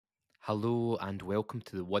Hello and welcome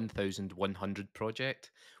to the 1100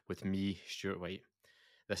 Project with me, Stuart White.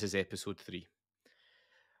 This is episode 3.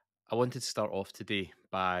 I wanted to start off today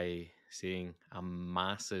by saying a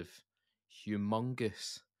massive,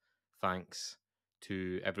 humongous thanks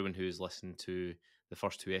to everyone who has listened to the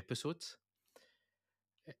first 2 episodes.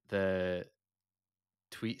 The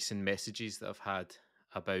tweets and messages that I've had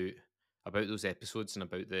about those episodes and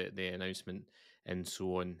about the announcement and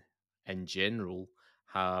so on in general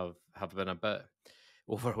have been a bit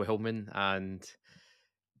overwhelming, and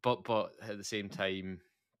but at the same time,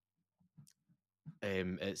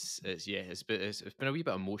 it's been a wee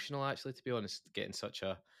bit emotional, actually, to be honest, getting such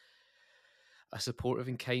a supportive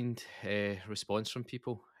and kind response from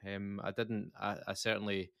people. I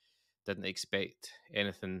certainly didn't expect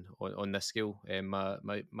anything on this scale.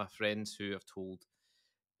 My friends who have told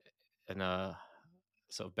in a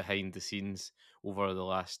sort of behind the scenes over the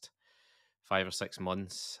last 5 or 6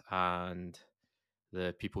 months, and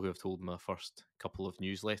the people who have told my first couple of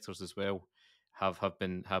newsletters as well have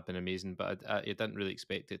been amazing. But I didn't really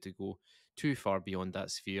expect it to go too far beyond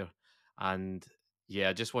that sphere. And yeah,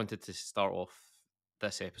 I just wanted to start off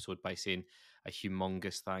this episode by saying a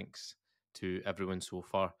humongous thanks to everyone so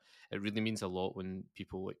far. It really means a lot when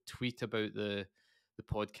people like tweet about the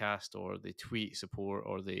podcast, or they tweet support,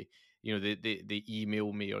 or they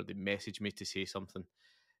email me, or they message me to say something.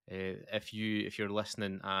 If you're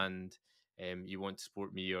listening and you want to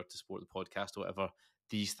support me or to support the podcast or whatever,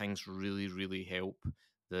 these things really help.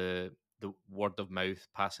 The word of mouth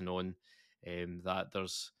passing on, that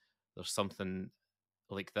there's something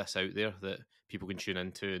like this out there that people can tune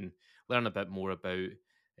into and learn a bit more about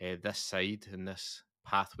this side and this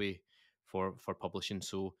pathway for publishing.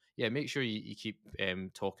 So yeah, make sure you keep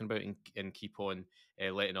talking about it, and keep on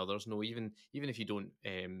letting others know. Even if you don't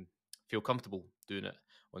feel comfortable doing it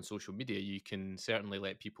on social media, you can certainly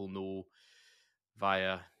let people know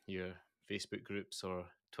via your Facebook groups or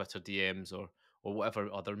Twitter DMs, or whatever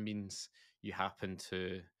other means you happen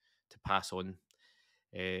to pass on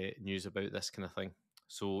news about this kind of thing.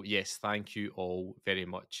 So yes, thank you all very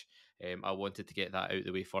much. I wanted to get that out of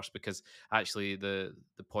the way first, because actually the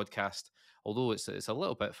podcast, although it's a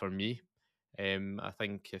little bit for me, I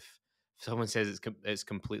think if someone says it's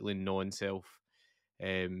completely non-self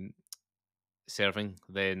um, serving,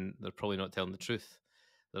 then they're probably not telling the truth.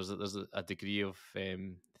 There's a degree of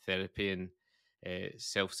therapy and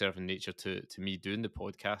self-serving nature to me doing the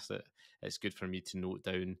podcast, that it's good for me to note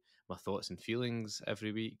down my thoughts and feelings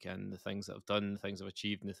every week, and the things that I've done, the things I've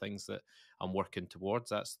achieved, and the things that I'm working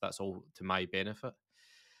towards. That's all to my benefit,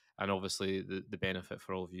 and obviously the benefit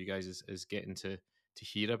for all of you guys is getting to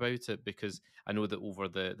hear about it, because I know that over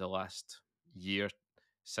the last year,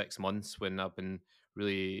 6 months, when I've been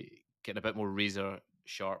really getting a bit more razor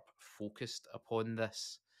sharp focused upon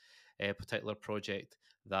this particular project,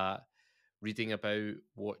 that reading about,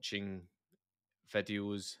 watching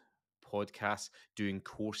videos, podcasts, doing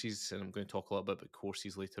courses, and I'm going to talk a little bit about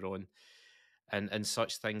courses later on, and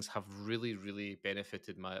such things have really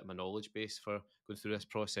benefited my knowledge base for going through this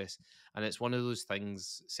process. And it's one of those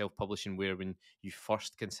things, self-publishing, where when you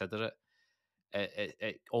first consider it,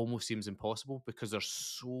 it almost seems impossible, because there's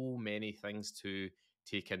so many things to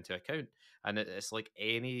take into account, and it's like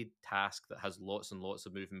any task that has lots and lots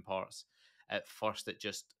of moving parts. At first it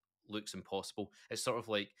just looks impossible. It's sort of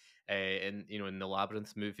like in the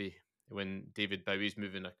Labyrinth movie, when David Bowie's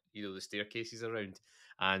moving the staircases around,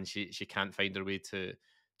 and she can't find her way to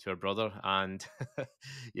her brother, and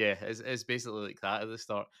yeah, it's basically like that at the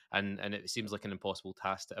start, and it seems like an impossible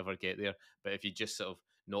task to ever get there. But if you just sort of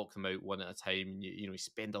knock them out one at a time, you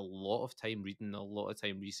spend a lot of time reading, a lot of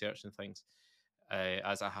time researching things,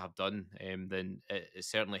 as I have done, then it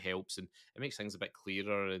certainly helps, and it makes things a bit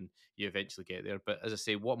clearer, and you eventually get there. But as I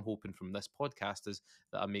say, what I'm hoping from this podcast is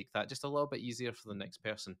that I make that just a little bit easier for the next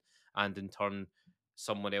person, and in turn,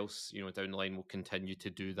 someone else, down the line, will continue to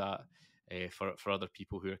do that for other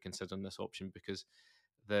people who are considering this option. Because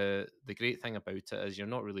the great thing about it is you're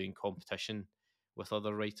not really in competition with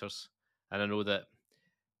other writers, and I know that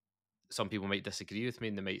some people might disagree with me,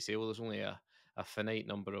 and they might say, well, there's only a finite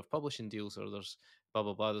number of publishing deals, or there's blah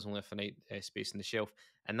blah blah, there's only a finite space in the shelf.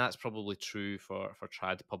 And that's probably true for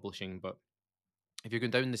trad publishing. But if you're going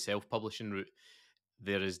down the self-publishing route,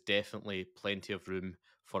 there is definitely plenty of room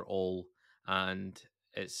for all, and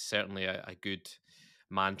it's certainly a good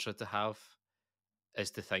mantra to have, is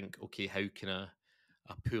to think, okay, how can I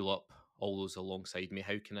pull up all those alongside me?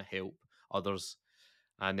 How can I help others?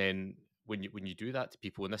 And then when you do that to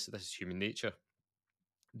people, and this is human nature,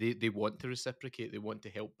 they want to reciprocate, they want to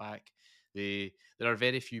help back. There are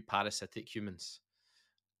very few parasitic humans,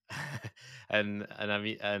 and I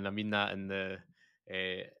mean that in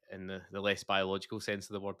the less biological sense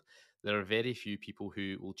of the word. There are very few people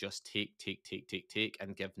who will just take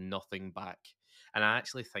and give nothing back. And I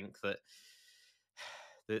actually think that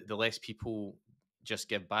the less people just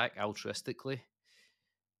give back altruistically,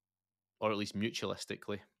 or at least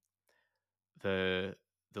mutualistically, the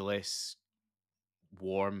less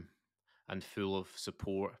warm and full of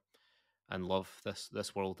support and love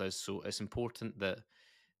this world is. So it's important that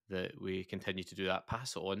we continue to do that.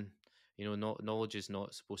 Pass it on. You know, knowledge is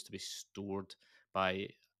not supposed to be stored by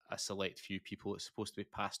a select few people. It's supposed to be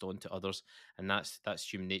passed on to others, and that's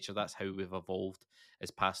human nature. That's how we've evolved,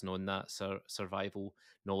 is passing on that survival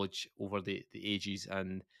knowledge over the ages.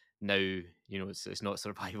 And now, it's not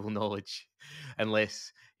survival knowledge,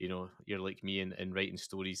 unless you're like me and writing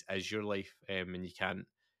stories is your life, and you can't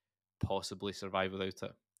possibly survive without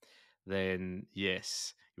it. Then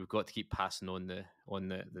yes, we've got to keep passing on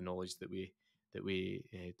the knowledge that we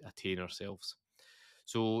attain ourselves.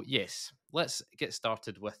 So yes, let's get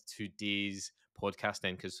started with today's podcast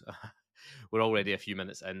then, because we're already a few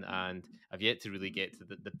minutes in, and I've yet to really get to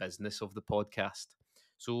the business of the podcast.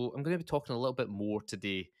 So I'm going to be talking a little bit more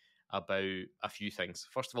today about a few things.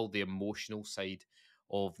 First of all, the emotional side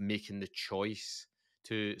of making the choice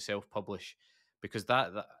to self-publish, because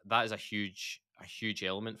that is a huge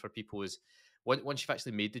element for people. Is once you've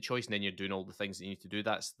actually made the choice and then you're doing all the things that you need to do,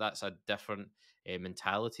 that's a different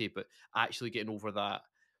mentality. But actually getting over that,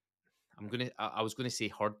 I was gonna say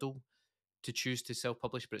hurdle to choose to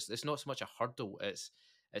self-publish, but it's not so much a hurdle.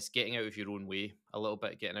 It's getting out of your own way a little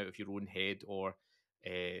bit, getting out of your own head, or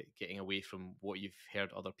getting away from what you've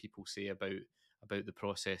heard other people say about the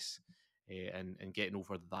process, and getting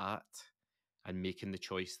over that and making the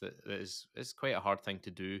choice that is quite a hard thing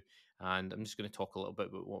to do. And I'm just going to talk a little bit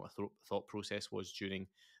about what my thought process was during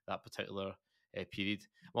that particular period.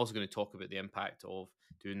 I'm also going to talk about the impact of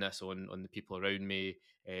doing this on the people around me,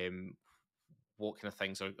 what kind of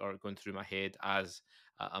things are going through my head as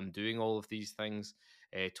I'm doing all of these things.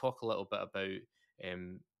 Talk a little bit about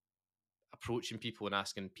approaching people and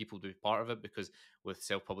asking people to be part of it, because with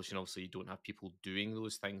self-publishing, obviously, you don't have people doing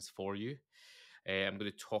those things for you. I'm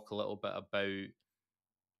going to talk a little bit about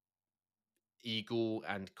ego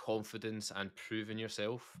and confidence and proving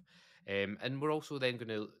yourself. And we're also then going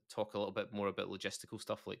to talk a little bit more about logistical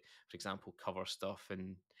stuff, like, for example, cover stuff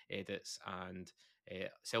and edits and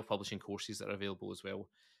self-publishing courses that are available as well,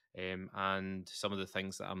 and some of the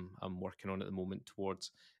things that I'm working on at the moment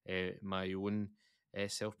towards my own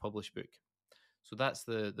self-published book. So that's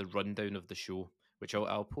the rundown of the show, which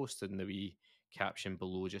I'll post in the wee caption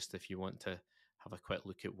below, just if you want to have a quick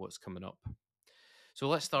look at what's coming up. So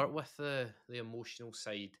let's start with the emotional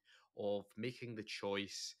side of making the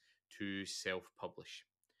choice to self-publish.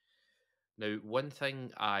 Now, one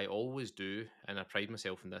thing I always do, and I pride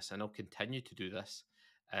myself in this, and I'll continue to do this,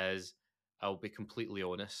 is I'll be completely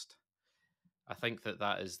honest. I think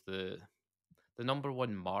that is the number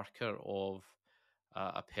one marker of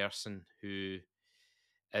a person who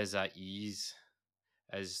is at ease,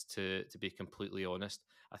 is to be completely honest.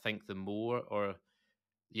 I think the more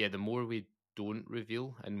we don't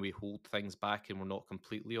reveal and we hold things back and we're not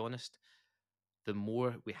completely honest, the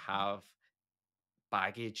more we have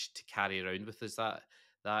baggage to carry around with us,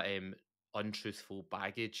 that untruthful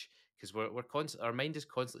baggage, because we're constant, our mind is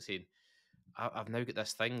constantly saying, I've now got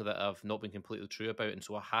this thing that I've not been completely true about, and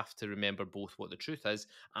so I have to remember both what the truth is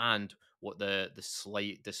and what the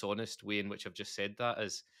slight dishonest way in which I've just said that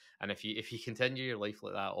is. And if you continue your life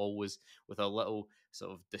like that, always with a little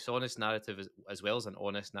sort of dishonest narrative as well as an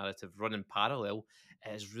honest narrative running parallel,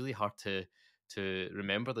 it is really hard to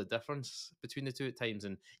remember the difference between the two at times,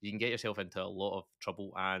 and you can get yourself into a lot of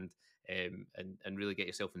trouble and really get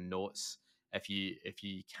yourself in knots if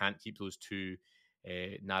you can't keep those two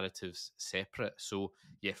narratives separate. So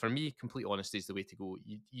yeah, for me, complete honesty is the way to go.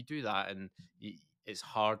 You do that, and it's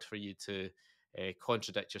hard for you to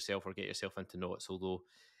contradict yourself or get yourself into knots. Although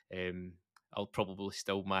um, I'll probably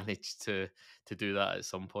still manage to do that at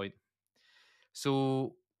some point.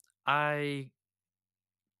 So I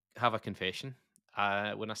have a confession.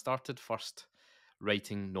 When I started first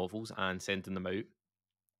writing novels and sending them out,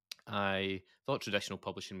 I thought traditional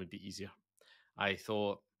publishing would be easier. I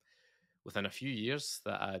thought within a few years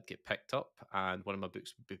that I'd get picked up and one of my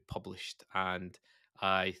books would be published. And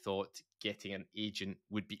I thought getting an agent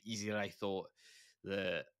would be easier. I thought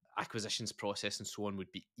the acquisitions process and so on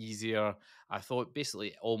would be easier. I thought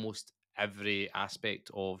basically almost every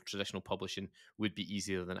aspect of traditional publishing would be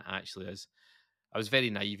easier than it actually is. I was very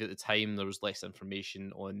naive at the time. There was less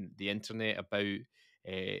information on the internet about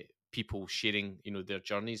people sharing, their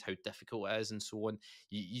journeys, how difficult it is, and so on.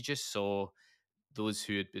 You just saw those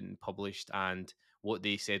who had been published and what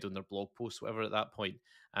they said on their blog posts, whatever at that point.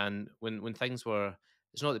 And when things were,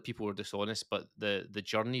 it's not that people were dishonest, but the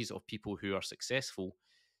journeys of people who are successful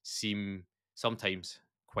seem sometimes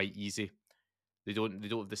quite easy. They don't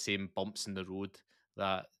have the same bumps in the road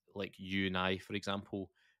that like you and I, for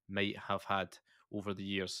example, might have had over the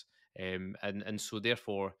years. And so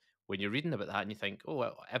therefore, when you're reading about that and you think, oh,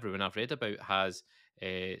 well, everyone I've read about has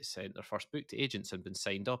sent their first book to agents and been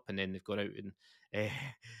signed up, and then they've gone out uh,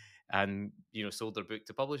 and sold their book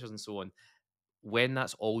to publishers and so on. When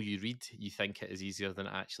that's all you read, you think it is easier than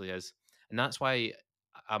it actually is, and that's why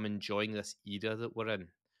I'm enjoying this era that we're in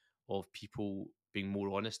of people being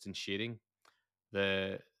more honest and sharing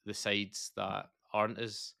the sides that aren't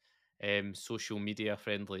as social media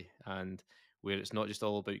friendly, and where it's not just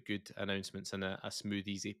all about good announcements and a smooth,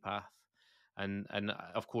 easy path. And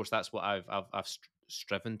of course, that's what I've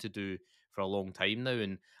striven to do for a long time now,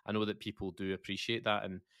 and I know that people do appreciate that.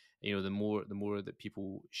 And the more that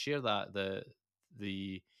people share that,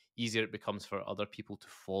 the easier it becomes for other people to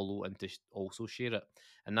follow and to also share it.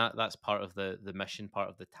 And that's part of the mission, part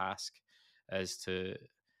of the task, is to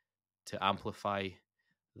amplify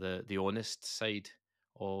the honest side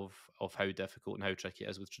of how difficult and how tricky it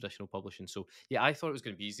is with traditional publishing. So yeah, I thought it was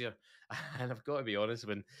going to be easier, and I've got to be honest.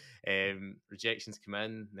 When rejections come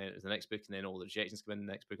in, then it was the next book, and then all the rejections come in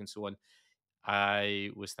the next book, and so on.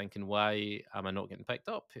 I was thinking, why am I not getting picked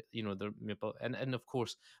up? And of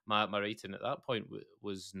course, my writing at that point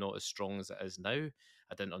was not as strong as it is now.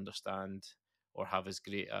 I didn't understand or have as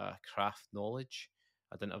great a craft knowledge.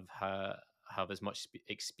 I didn't have as much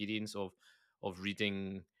experience of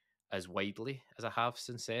reading as widely as I have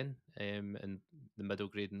since then, in the middle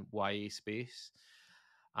grade and YA space.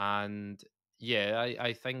 And yeah,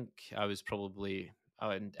 I think I was probably,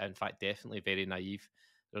 in fact, definitely very naive.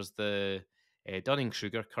 There's the Dunning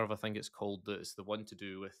Kruger curve, I think it's called. It's the one to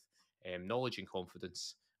do with knowledge and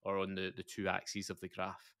confidence, or on the two axes of the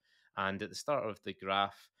graph. And at the start of the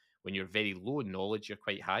graph, when you're very low in knowledge, you're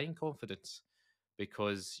quite high in confidence,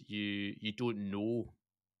 because you don't know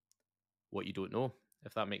what you don't know,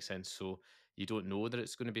 if that makes sense. So you don't know that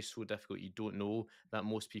it's going to be so difficult. You don't know that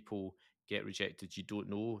most people get rejected. You don't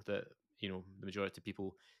know that the majority of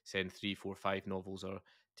people send 3, 4, 5 novels, or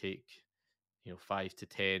take 5 to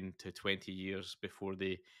 10 to 20 years before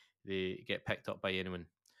they get picked up by anyone.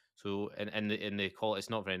 So and they call it,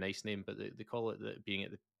 it's not a very nice name, but they call it being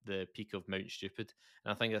at the peak of Mount Stupid.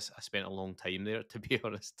 And I think I spent a long time there, to be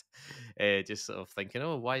honest, just sort of thinking,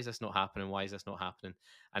 oh, why is this not happening? Why is this not happening?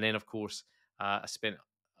 And then of course I spent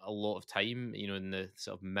a lot of time, in the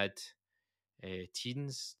sort of mid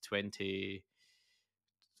teens,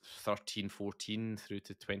 2013, 14 through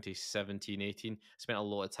to 2017, 18. Spent a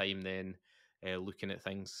lot of time then looking at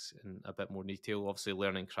things in a bit more detail, obviously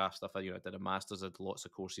learning craft stuff. I did a master's, I did lots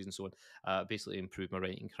of courses and so on. Basically improved my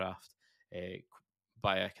writing craft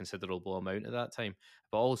by a considerable amount at that time,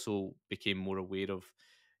 but also became more aware of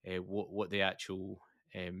what the actual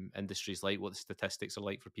industry is like, what the statistics are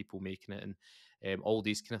like for people making it, and all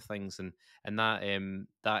these kind of things. And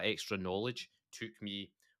that extra knowledge took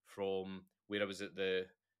me from where I was at the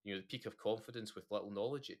peak of confidence with little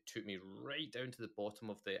knowledge. It took me right down to the bottom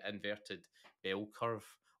of the inverted bell curve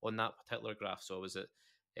on that particular graph. So I was at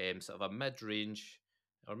sort of a mid-range,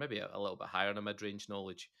 or maybe a little bit higher in a mid-range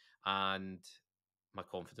knowledge, and my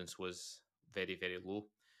confidence was very, very low.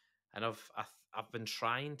 And I've been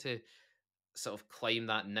trying to sort of climb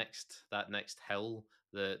that next hill,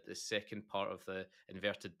 the second part of the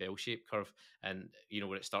inverted bell shaped curve, and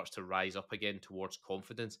where it starts to rise up again towards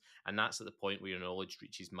confidence. And that's at the point where your knowledge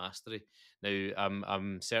reaches mastery. Now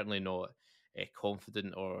I'm certainly not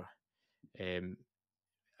confident, or um,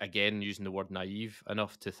 again, using the word naive,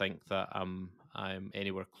 enough to think that I'm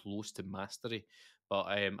anywhere close to mastery, but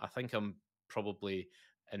I think I'm probably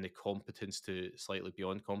in the competence to slightly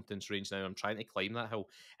beyond competence range now. I'm trying to climb that hill,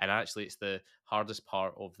 and actually, it's the hardest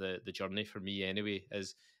part of the journey for me anyway.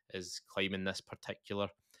 Is climbing this particular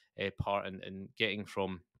part, and getting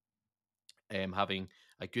from having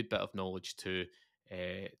a good bit of knowledge to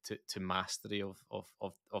mastery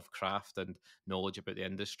of craft and knowledge about the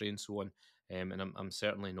industry and so on. And I'm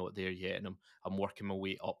certainly not there yet, and I'm working my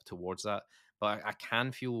way up towards that. But I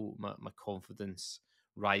can feel my confidence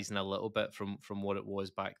rising a little bit from what it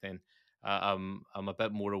was back then. I'm a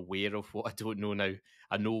bit more aware of what I don't know now.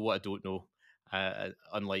 I know what I don't know,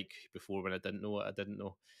 unlike before when I didn't know what I didn't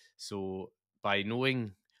know. So by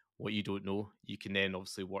knowing what you don't know, you can then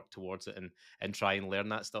obviously work towards it, and try and learn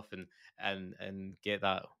that stuff, and get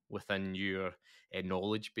that within your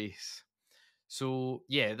knowledge base. So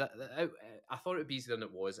yeah, I thought it'd be easier than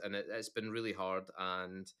it was, and it's been really hard,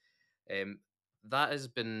 and um, that has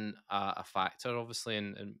been a factor, obviously,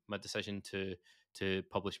 in my decision to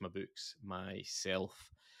publish my books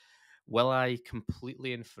myself. Will I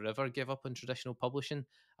completely and forever give up on traditional publishing?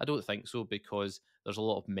 I don't think so, because there's a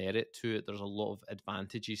lot of merit to it. There's a lot of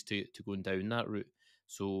advantages to going down that route.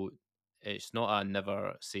 So it's not a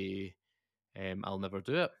never say, I'll never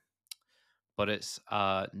do it, but it's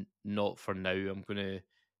not for now. I'm going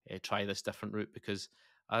to try this different route, because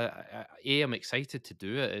I'm excited to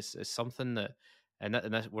do it. It's something that,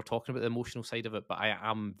 we're talking about the emotional side of it, but I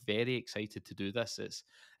am very excited to do this.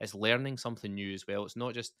 It's learning something new as well. It's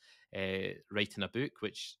not just writing a book,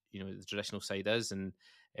 which the traditional side is, and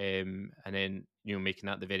then making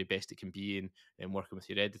that the very best it can be, and working with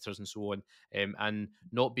your editors and so on, and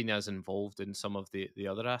not being as involved in some of the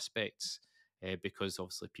other aspects, because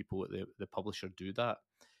obviously people at the publisher do that.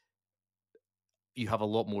 You have a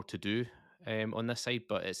lot more to do on this side,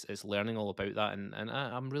 but it's learning all about that, and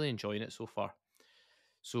I'm really enjoying it so far.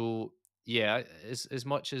 So yeah, as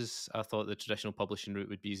much as I thought the traditional publishing route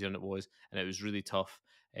would be easier than it was, and it was really tough,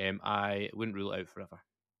 I wouldn't rule it out forever.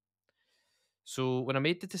 So when I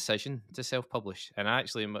made the decision to self-publish, and I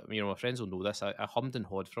actually, my friends will know this, I hummed and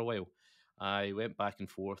hawed for a while. I went back and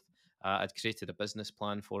forth. I'd created a business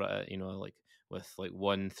plan for it, like with like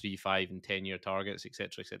 1, 3, 5, and 10 year targets,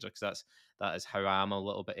 etc., etc. Because that is how I am, a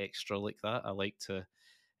little bit extra like that. I like to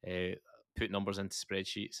put numbers into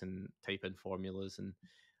spreadsheets and type in formulas and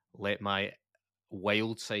let my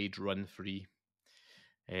wild side run free.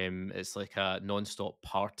 It's like a non-stop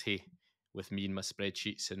party with me and my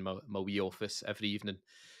spreadsheets in my wee office every evening.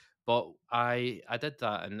 But I did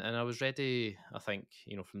that, and I was ready, I think,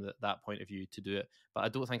 from that point of view, to do it. But I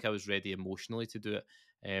don't think I was ready emotionally to do it.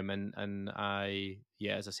 And I,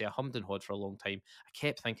 yeah, as I say, I hummed and hawed for a long time. I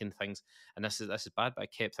kept thinking things, and this is bad, but I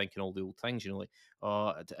kept thinking all the old things, like,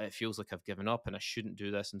 oh, it feels like I've given up and I shouldn't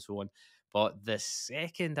do this and so on. But the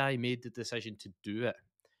second I made the decision to do it,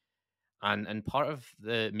 and part of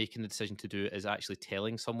the making the decision to do it is actually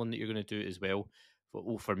telling someone that you're going to do it as well.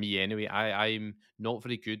 For me anyway, I'm not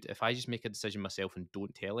very good. If I just make a decision myself and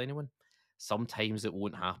don't tell anyone, sometimes it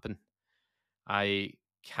won't happen. I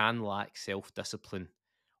can lack self discipline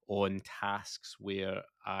on tasks where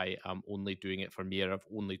I am only doing it for me, or I've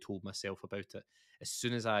only told myself about it. As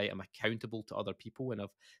soon as I am accountable to other people and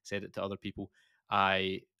I've said it to other people,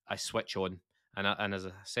 I switch on. And as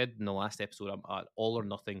I said in the last episode, I'm an all or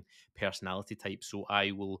nothing personality type. So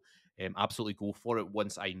I will absolutely go for it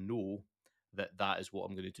once I know that is what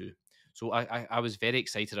I'm going to do. So I was very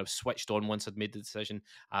excited. I was switched on once I'd made the decision.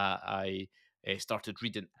 I started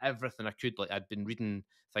reading everything I could. Like, I'd been reading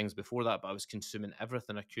things before that, but I was consuming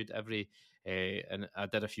everything I could. And I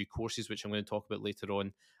did a few courses, which I'm going to talk about later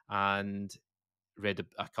on, and read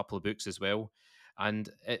a couple of books as well. And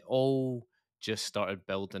it all just started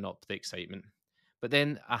building up the excitement. But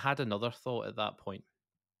then I had another thought at that point,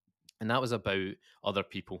 and that was about other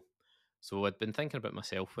people. So I'd been thinking about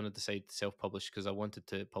myself when I decided to self-publish, because I wanted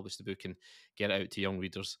to publish the book and get it out to young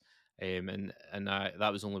readers, and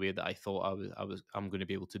that was the only way that I thought I'm going to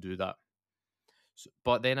be able to do that.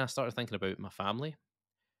 But then I started thinking about my family.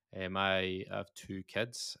 I have two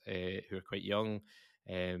kids who are quite young.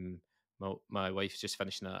 My wife's just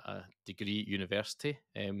finishing a degree at university,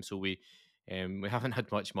 so we haven't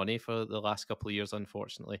had much money for the last couple of years,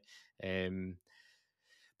 unfortunately.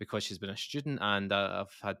 Because she's been a student, and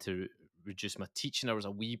I've had to reduce my teaching hours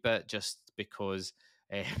a wee bit, just because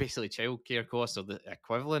basically childcare costs are the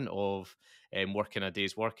equivalent of working a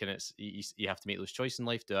day's work, and you have to make those choices in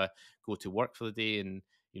life. Do I go to work for the day and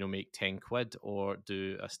make 10 quid, or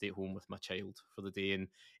do I stay at home with my child for the day?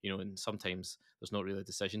 And sometimes there's not really a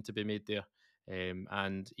decision to be made there.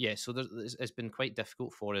 And yeah, so it's been quite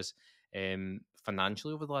difficult for us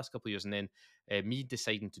financially over the last couple of years, and then me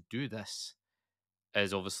deciding to do this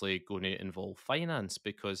is obviously going to involve finance,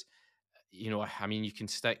 because I mean, you can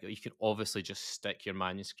obviously just stick your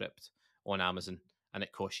manuscript on Amazon and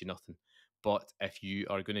it costs you nothing. But if you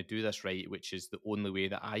are going to do this right, which is the only way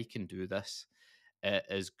that I can do this,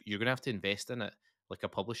 is you're going to have to invest in it like a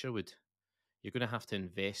publisher would. You're going to have to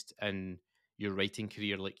invest in your writing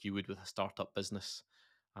career like you would with a startup business.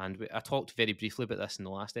 And I talked very briefly about this in the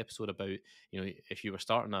last episode about, if you were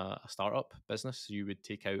starting a startup business, you would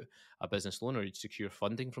take out a business loan, or you'd secure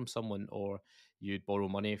funding from someone, or you'd borrow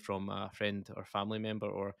money from a friend or family member,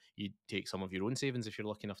 or you'd take some of your own savings if you're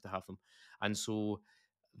lucky enough to have them. And so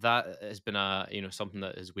that has been something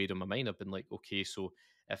that has weighed on my mind. I've been like, okay, so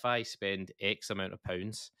if I spend X amount of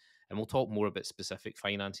pounds, and we'll talk more about specific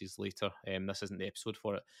finances later. This isn't the episode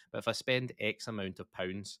for it, but if I spend X amount of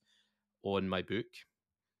pounds on my book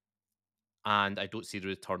and I don't see the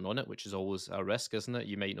return on it, which is always a risk, isn't it?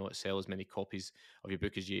 You might not sell as many copies of your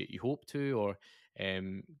book as you hope to, or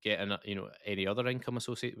get any other income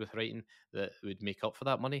associated with writing that would make up for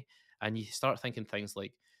that money. And you start thinking things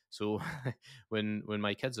like, so when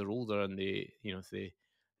my kids are older and if they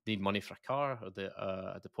need money for a car or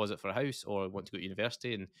a deposit for a house or want to go to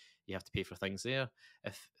university and you have to pay for things there,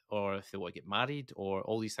 if they want to get married or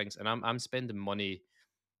all these things, and I'm spending money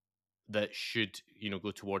that should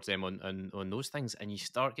go towards them on those things, and you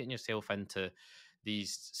start getting yourself into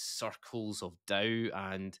these circles of doubt,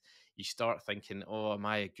 and you start thinking, oh, am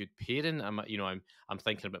I a good parent? I'm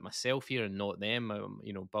thinking about myself here and not them,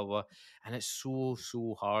 blah blah. And it's so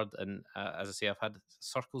hard. And as I say, I've had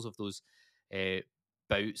circles of those uh,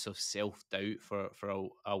 bouts of self-doubt for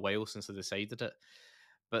a while since I decided it,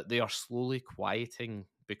 but they are slowly quieting,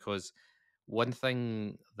 because one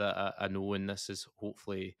thing that I know, and this is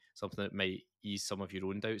hopefully something that might ease some of your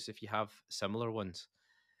own doubts if you have similar ones,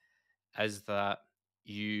 is that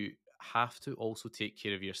you have to also take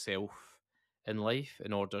care of yourself in life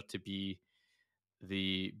in order to be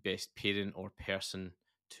the best parent or person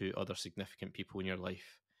to other significant people in your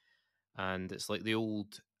life. And it's like the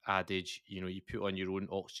old adage, you put on your own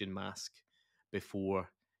oxygen mask before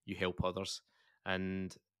you help others.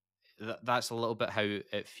 And that's a little bit how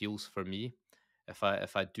it feels for me. If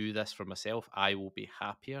I do this for myself, I will be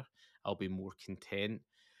happier. I'll be more content.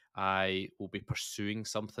 I will be pursuing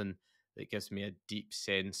something that gives me a deep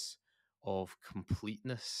sense of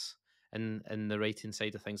completeness in the writing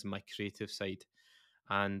side of things and my creative side.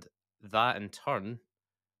 And that in turn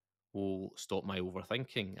will stop my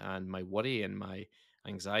overthinking and my worry and my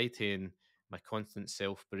anxiety and my constant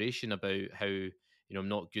self-beration about how I'm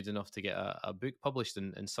not good enough to get a book published,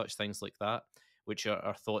 and such things like that, which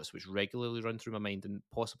are thoughts which regularly run through my mind and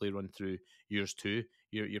possibly run through yours too.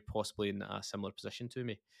 You're possibly in a similar position to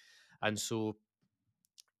me. And so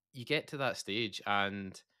you get to that stage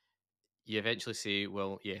and you eventually say,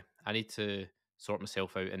 well, yeah, I need to sort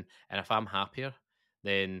myself out. And if I'm happier,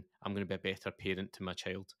 then I'm going to be a better parent to my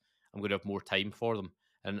child. I'm going to have more time for them.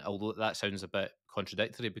 And although that sounds a bit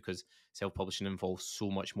contradictory because self publishing involves so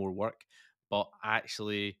much more work, but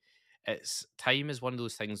actually, it's time is one of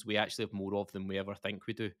those things we actually have more of than we ever think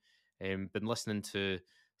we do. Been listening to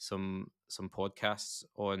some podcasts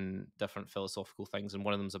on different philosophical things, and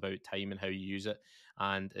one of them's about time and how you use it,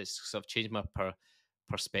 and it's sort of changed my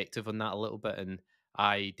perspective on that a little bit. And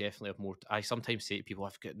I definitely have more. I sometimes say to people,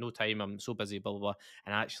 I've got no time, I'm so busy, blah, blah, blah.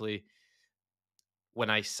 And actually, when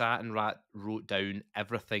I sat and wrote down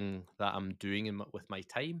everything that I'm doing with my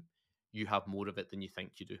time, you have more of it than you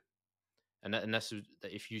think you do. And this is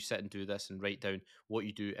that if you sit and do this and write down what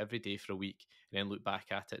you do every day for a week, and then look back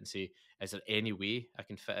at it and say, is there any way I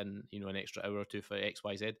can fit in, an extra hour or two for X,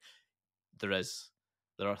 Y, Z? There is.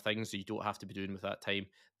 There are things that you don't have to be doing with that time.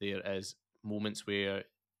 There is moments where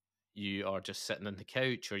you are just sitting on the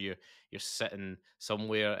couch, or you're sitting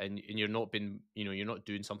somewhere, and you're not being, you're not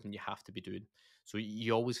doing something you have to be doing. So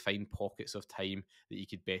you always find pockets of time that you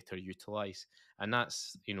could better utilize. And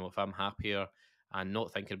that's, if I'm happier and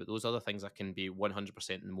not thinking about those other things, I can be 100%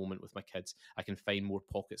 in the moment with my kids. I can find more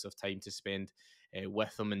pockets of time to spend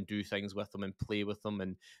with them and do things with them and play with them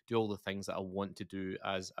and do all the things that I want to do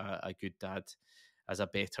as a good dad, as a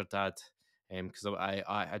better dad. Because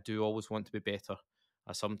I do always want to be better.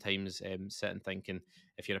 I sometimes sit and thinking,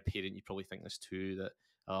 if you're a parent, you probably think this too, that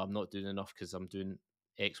I'm not doing enough because I'm doing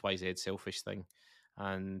X, Y, Z selfish thing.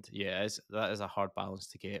 And yeah, that is a hard balance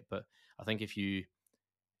to get. But I think if you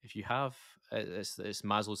have, it's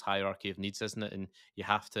Maslow's hierarchy of needs, isn't it? And you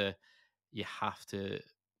have to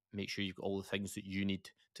make sure you've got all the things that you need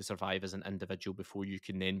to survive as an individual before you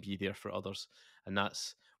can then be there for others. And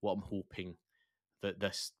that's what I'm hoping that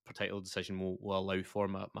this particular decision will allow for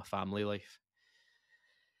my family life.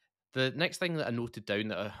 The next thing that I noted down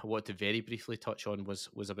that I wanted to very briefly touch on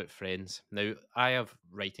was about friends. Now, I have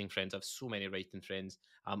writing friends. I have so many writing friends.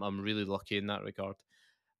 I'm really lucky in that regard,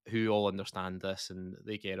 who all understand this and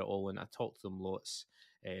they get it all. And I talk to them lots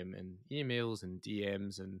in emails and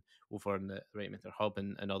DMs and over in the Writing Mentor Hub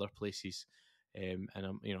and other places. And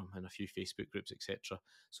I'm, in a few Facebook groups, etc.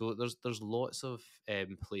 So there's lots of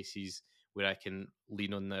places where I can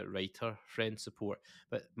lean on the writer friend support.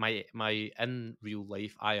 But my in real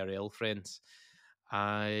life IRL friends,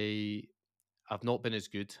 I I've not been as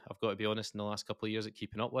good, I've got to be honest, in the last couple of years at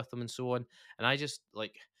keeping up with them and so on. And I just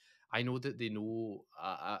like, I know that they know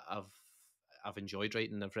I've enjoyed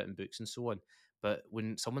writing, I've written books and so on. But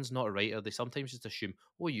when someone's not a writer, they sometimes just assume,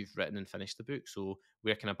 oh, you've written and finished the book, so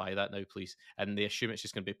where can I buy that now, please? And they assume it's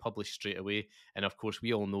just going to be published straight away. And of course,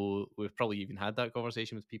 we all know, we've probably even had that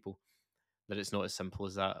conversation with people. that it's not as simple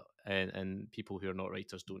as that, and people who are not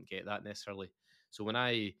writers don't get that necessarily. So when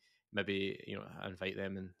I maybe I invite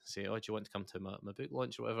them and say, "Oh, do you want to come to my book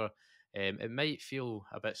launch or whatever?" It might feel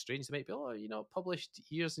a bit strange. They might be, "Oh, published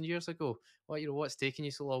years and years ago. What's taking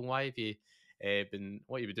you so long? Why have you been?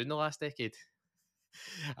 What have you been doing the last decade?"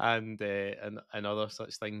 And other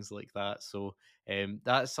such things like that. So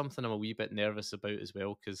that's something I'm a wee bit nervous about as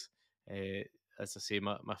well, because as I say,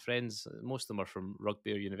 my friends, most of them are from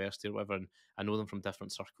rugby or university or whatever, and I know them from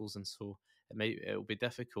different circles, and so it'll be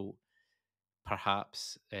difficult,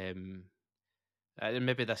 perhaps. And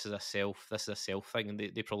maybe this is a self thing, and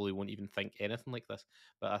they probably won't even think anything like this.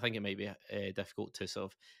 But I think it might be difficult to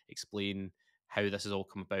sort of explain how this has all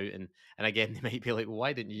come about, and again, they might be like, well,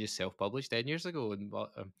 why didn't you just self publish 10 years ago and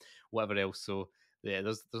whatever else? So yeah,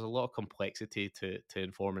 there's a lot of complexity to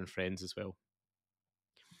informing friends as well.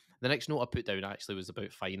 The next note I put down actually was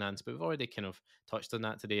about finance, but we've already kind of touched on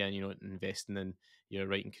that today. And investing in your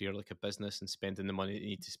writing career like a business and spending the money that you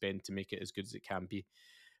need to spend to make it as good as it can be.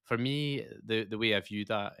 For me, the way I view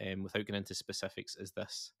that, without getting into specifics, is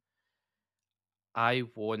this: I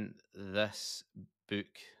want this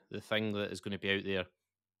book, the thing that is going to be out there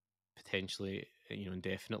potentially,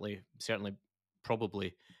 indefinitely, certainly,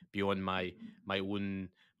 probably beyond my own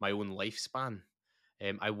lifespan.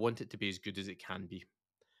 I want it to be as good as it can be,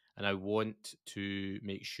 and I want to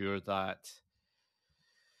make sure that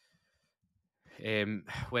um,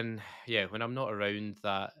 when when I'm not around,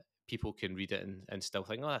 that people can read it and still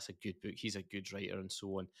think, oh, that's a good book, he's a good writer, and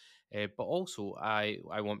so on. But also, I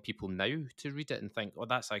want people now to read it and think, oh,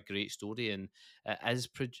 that's a great story, and it is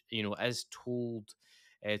is told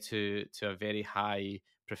to a very high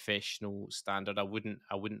professional standard. I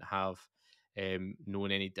wouldn't have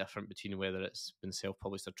known any different between whether it's been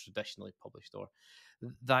self-published or traditionally published, or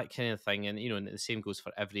that kind of thing. And and the same goes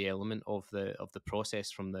for every element of the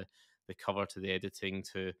process, from the cover to the editing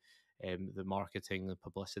to the marketing, the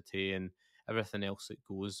publicity, and everything else that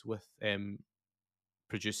goes with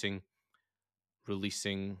producing,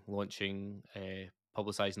 releasing, launching,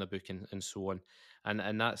 publicizing a book, and so on.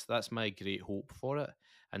 And that's my great hope for it.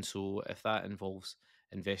 And so if that involves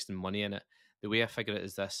investing money in it, the way I figure it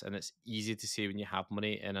is this, and it's easy to say when you have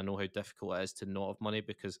money, and I know how difficult it is to not have money,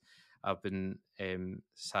 because I've been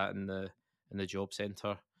sat in the job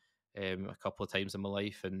centre a couple of times in my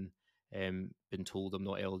life, and been told I'm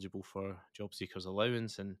not eligible for job seekers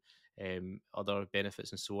allowance and other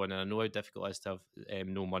benefits and so on. And I know how difficult it is to have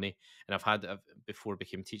no money. And before I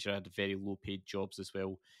became a teacher, I had very low paid jobs as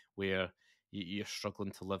well, where you're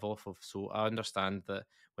struggling to live off of. So I understand that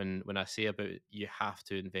when I say about you have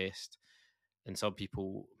to invest, and some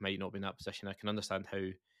people might not be in that position, I can understand how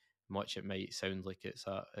much it might sound like it's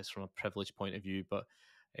from a privileged point of view. But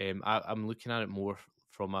I'm looking at it more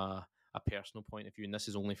from a personal point of view, and this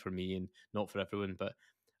is only for me and not for everyone. But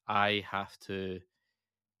I have to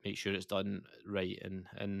make sure it's done right, and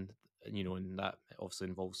that obviously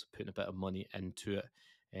involves putting a bit of money into it.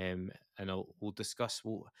 And we'll discuss.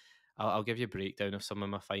 I'll give you a breakdown of some of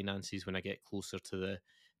my finances when I get closer to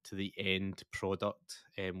the end product,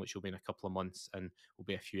 which will be in a couple of months, and will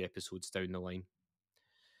be a few episodes down the line.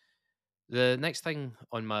 The next thing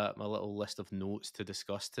on my little list of notes to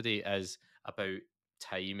discuss today is about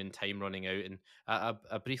time and time running out. And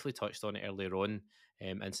I briefly touched on it earlier on,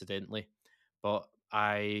 incidentally, but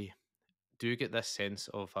I do get this sense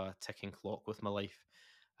of a ticking clock with my life.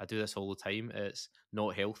 I do this all the time. It's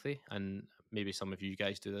not healthy, and maybe some of you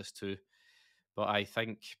guys do this too. But I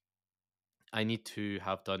think I need to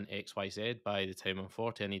have done X, Y, Z by the time I'm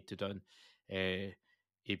 40. I need to done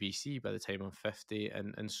ABC by the time I'm 50,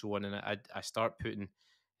 and so on. And I start putting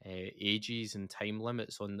ages and time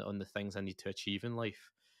limits on the things I need to achieve in life.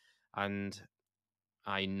 And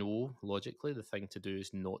I know logically the thing to do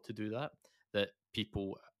is not to do that. That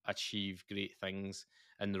people achieve great things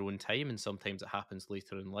in their own time, and sometimes it happens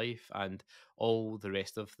later in life, and all the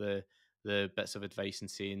rest of the bits of advice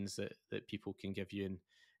and sayings that people can give you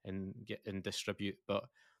and get and distribute. But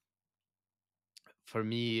for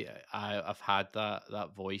me, I've had that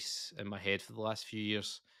voice in my head for the last few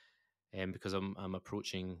years, because I'm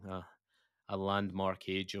approaching a landmark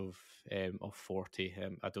age of 40.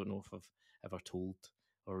 I don't know if I've ever told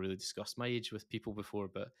or really discussed my age with people before,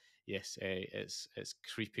 but yes, it's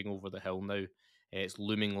creeping over the hill now. It's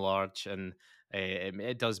looming large, and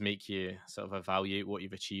it does make you sort of evaluate what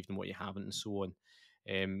you've achieved and what you haven't, and so on.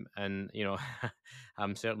 And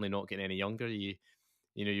I'm certainly not getting any younger. You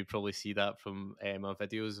probably see that from my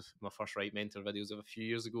videos, my first Right Mentor videos of a few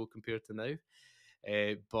years ago compared to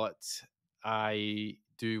now. But I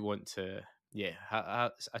do want to Yeah,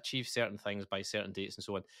 achieve certain things by certain dates and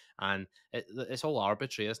so on, and it's all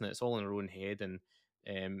arbitrary, isn't it? It's all in our own head, and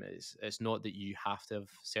it's not that you have to have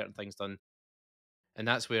certain things done, and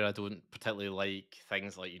that's where I don't particularly like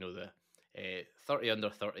things like the 30 under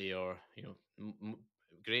 30, or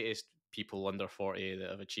greatest people under 40 that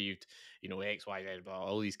have achieved X Y Z, blah,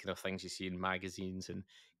 all these kind of things you see in magazines and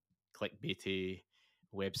clickbaity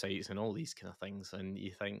websites and all these kind of things, and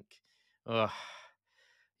you think, oh,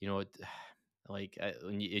 you know, like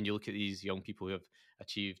and you look at these young people who have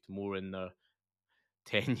achieved more in their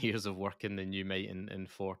 10 years of working than you might in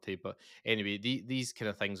 40. But anyway, these kind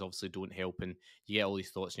of things obviously don't help, and you get all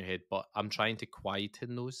these thoughts in your head. But I'm trying to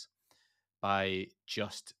quieten those by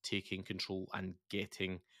just taking control and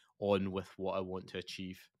getting on with what I want to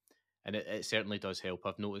achieve. And it certainly does help.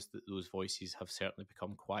 I've noticed that those voices have certainly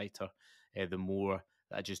become quieter the more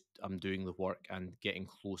that I'm doing the work and getting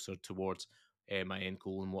closer towards my end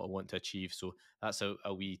goal and what I want to achieve. So that's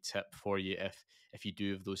a wee tip for you if you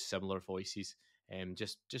do have those similar voices.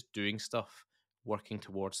 Just doing stuff, working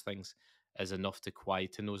towards things is enough to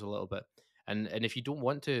quieten those a little bit. And if you don't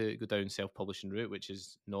want to go down self-publishing route, which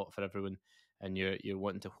is not for everyone, and you're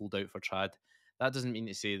wanting to hold out for trad, that doesn't mean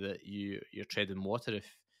to say that you're treading water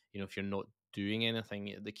if you're not doing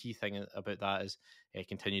anything. The key thing about that is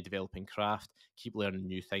continue developing craft, keep learning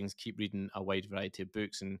new things, keep reading a wide variety of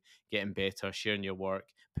books and getting better, sharing your work,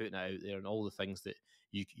 putting it out there, and all the things that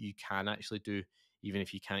you can actually do, even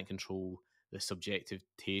if you can't control the subjective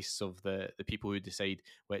tastes of the people who decide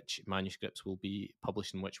which manuscripts will be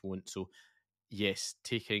published and which won't. So yes,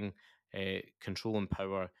 taking control and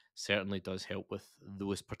power certainly does help with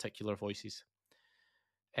those particular voices.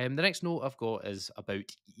 The next note I've got is about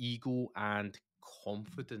ego and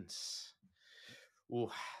confidence.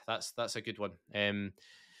 Oh, that's a good one.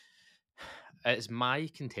 It's my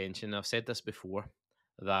contention, I've said this before,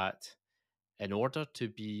 that in order to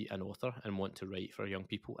be an author and want to write for young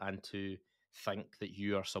people and to think that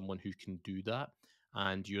you are someone who can do that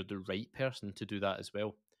and you're the right person to do that as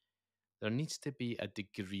well, there needs to be a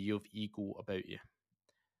degree of ego about you.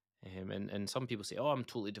 And some people say, oh, I'm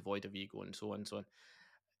totally devoid of ego and so on and so on.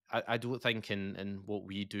 I don't think in what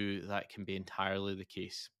we do that can be entirely the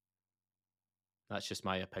case. That's just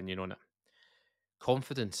my opinion on it.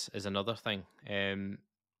 Confidence is another thing. A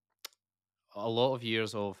lot of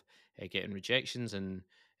years of getting rejections and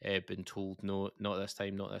been told no, not this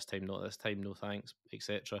time, not this time, not this time, no thanks,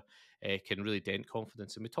 etc., can really dent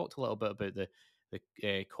confidence. And we talked a little bit about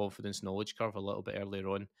the confidence knowledge curve a little bit earlier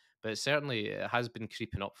on, but it has been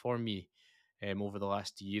creeping up for me over the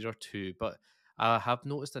last year or two. But I have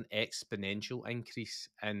noticed an exponential increase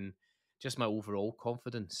in just my overall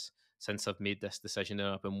confidence since I've made this decision and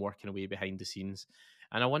I've been working away behind the scenes.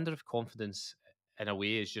 And I wonder if confidence in a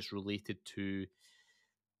way is just related to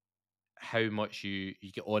how much you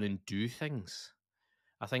get on and do things.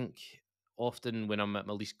 I think often when I'm at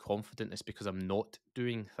my least confident, it's because I'm not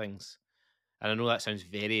doing things. And I know that sounds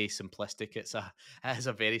very simplistic. It is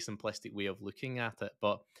a very simplistic way of looking at it.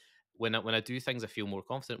 But when I do things, I feel more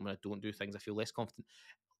confident. When I don't do things, I feel less confident.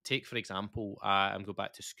 Take for example, I'm going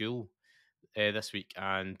back to school this week,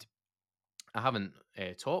 and I haven't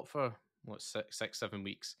taught for what 6, 7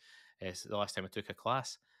 weeks. The last time I took a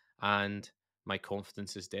class, and my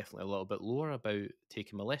confidence is definitely a little bit lower about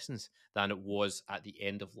taking my lessons than it was at the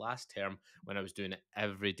end of last term when I was doing it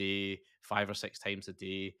every day, 5 or 6 times a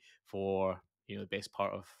day for the best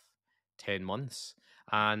part of 10 months,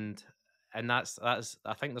 and that's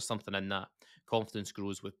I think there's something in that. Confidence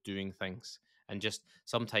grows with doing things, and just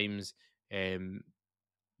sometimes.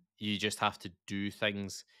 You just have to do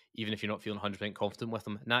things even if you're not feeling 100% confident with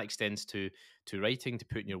them, and that extends to writing, to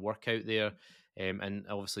putting your work out there, and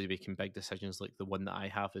obviously making big decisions like the one that I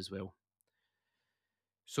have as well.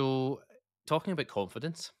 So talking about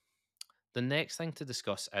confidence, the next thing to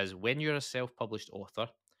discuss is when you're a self-published author,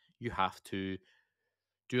 you have to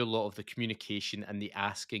do a lot of the communication and the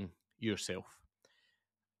asking yourself.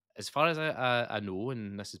 As far as I know,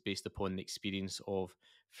 and this is based upon the experience of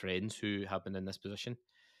friends who have been in this position,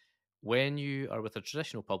 when you are with a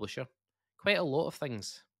traditional publisher, quite a lot of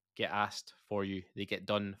things get asked for you. They get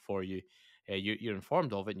done for you. You're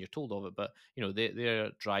informed of it and you're told of it, but they're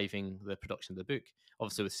driving the production of the book.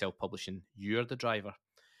 Obviously, with self-publishing, you're the driver.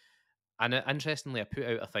 And interestingly, I put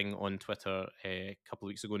out a thing on Twitter a couple of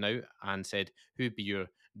weeks ago now and said, "Who would be your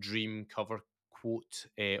dream cover quote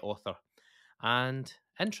author?" And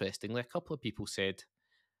interestingly, a couple of people said,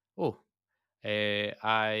 "Oh,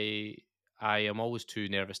 I am always too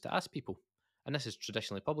nervous to ask people," and this is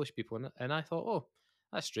traditionally published people, and I thought, oh,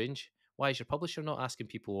 that's strange. Why is your publisher not asking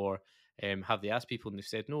people, or have they asked people and they've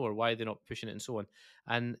said no, or why are they not pushing it, and so on.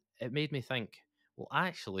 And it made me think, well,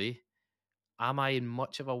 actually, am I in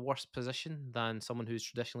much of a worse position than someone who's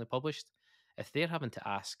traditionally published? If they're having to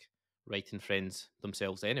ask writing friends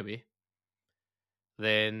themselves anyway,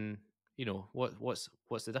 then what's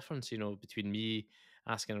the difference, between me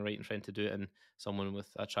asking a writing friend to do it and someone with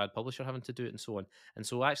a trad publisher having to do it, and so on. And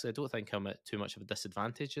so actually I don't think I'm at too much of a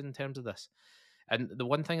disadvantage in terms of this. And the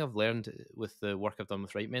one thing I've learned with the work I've done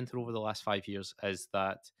with Write Mentor over the last 5 years is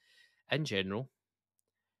that in general,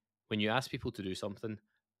 when you ask people to do something,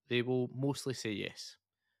 they will mostly say yes.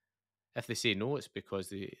 If they say no, it's because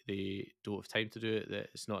they don't have time to do it, that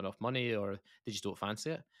it's not enough money, or they just don't fancy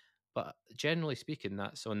it. But generally speaking,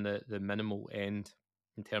 that's on the minimal end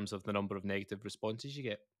in terms of the number of negative responses you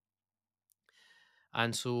get.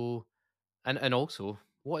 And so, and also,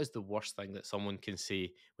 what is the worst thing that someone can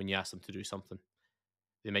say when you ask them to do something?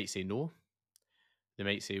 They might say no. They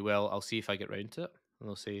might say, "Well, I'll see if I get round to it," and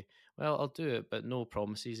they'll say, "Well, I'll do it, but no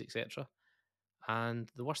promises, etc." And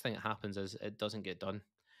the worst thing that happens is it doesn't get done.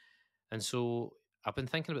 And so I've been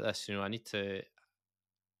thinking about this. I need to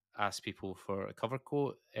ask people for a cover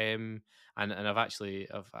quote, and I've asked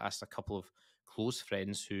a couple of close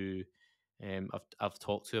friends who I've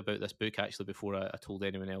talked to about this book actually before I told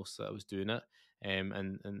anyone else that I was doing it,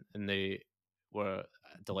 and they were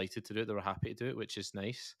delighted to do it. They were happy to do it, which is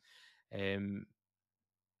nice. Um,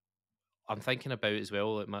 I'm thinking about as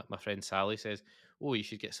well. Like my friend Sally says, "Oh, you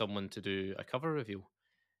should get someone to do a cover review."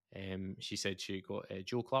 She said she got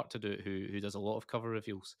Joe Clark to do it, who does a lot of cover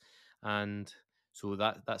reveals, and so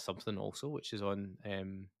that's something also which is on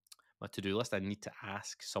my to do list. I need to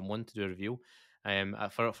ask someone to do a review.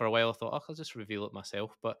 For a while, I thought, oh, I'll just reveal it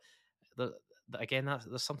myself, but the, again,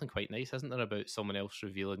 there's something quite nice, isn't there, about someone else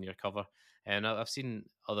revealing your cover? And I've seen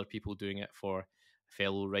other people doing it for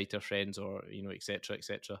fellow writer friends, or etc.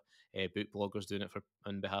 etc. Book bloggers doing it for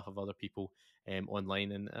on behalf of other people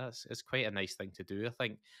online, and it's quite a nice thing to do, I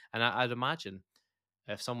think. And I'd imagine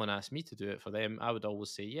if someone asked me to do it for them, I would always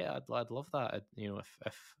say, yeah, I'd love that. If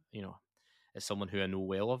it's someone who I know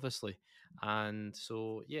well, obviously. And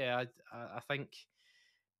so yeah, I think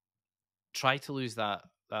try to lose that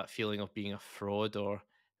feeling of being a fraud, or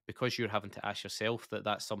because you're having to ask yourself that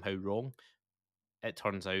that's somehow wrong. It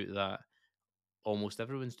turns out that almost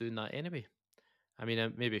everyone's doing that anyway. I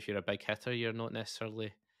mean, maybe if you're a big hitter, you're not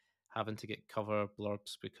necessarily having to get cover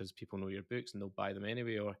blurbs because people know your books and they'll buy them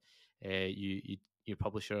anyway, or your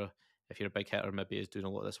publisher, if you're a big hitter, maybe is doing a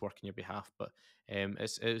lot of this work on your behalf. But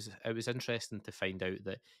it was interesting to find out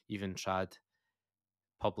that even trad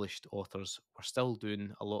published authors were still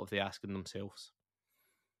doing a lot of the asking themselves.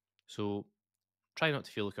 So try not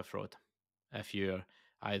to feel like a fraud if you're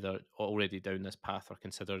either already down this path or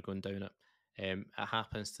consider going down it. It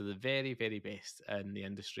happens to the very, very best in the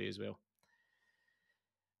industry as well.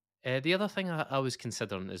 The other thing I was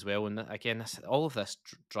considering as well, and again, all of this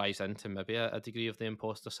drives into maybe a degree of the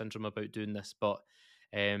imposter syndrome about doing this, but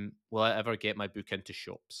will I ever get my book into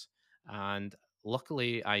shops? And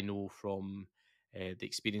luckily, I know from the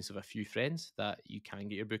experience of a few friends that you can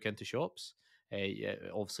get your book into shops. Yeah,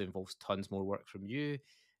 it obviously involves tons more work from you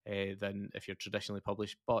than if you're traditionally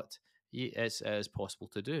published, but it is possible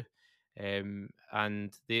to do.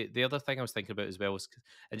 And the other thing I was thinking about as well is,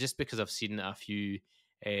 and just because I've seen a few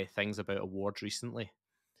things about awards recently.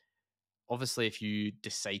 Obviously, if you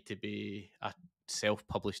decide to be a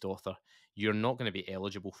self-published author, you're not going to be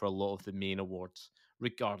eligible for a lot of the main awards,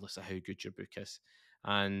 regardless of how good your book is.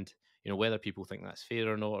 And whether people think that's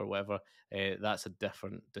fair or not, or whatever, that's a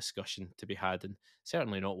different discussion to be had, and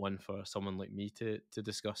certainly not one for someone like me to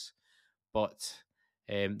discuss. But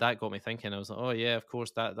that got me thinking. I was like, oh yeah, of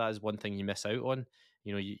course that is one thing you miss out on.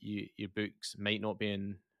 Your books might not be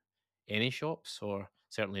in any shops, or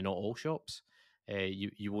certainly not all shops.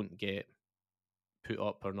 You won't get put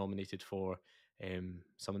up or nominated for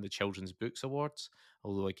some of the children's books awards.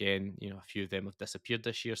 Although again, a few of them have disappeared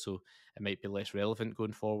this year, so it might be less relevant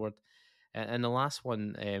going forward. And the last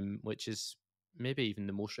one, which is maybe even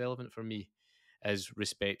the most relevant for me, is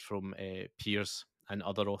respect from peers and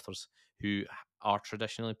other authors who are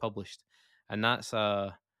traditionally published, and that's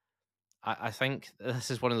a I think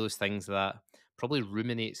this is one of those things that probably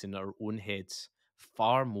ruminates in our own heads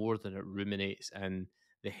far more than it ruminates in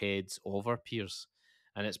the heads of our peers.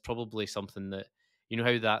 And it's probably something that,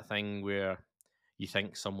 how that thing where you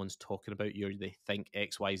think someone's talking about you, or they think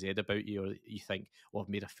XYZ about you, or you think, oh, I've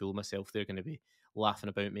made a fool of myself. They're going to be laughing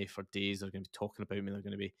about me for days. They're going to be talking about me. They're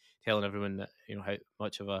going to be telling everyone that, how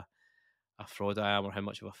much of a fraud I am, or how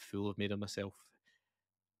much of a fool I've made of myself.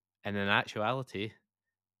 And in actuality,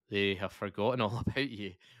 they have forgotten all about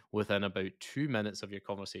you within about 2 minutes of your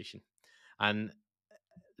conversation. And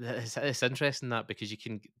it's interesting that because you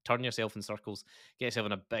can turn yourself in circles, get yourself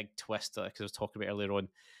in a big twist, because I was talking about earlier on,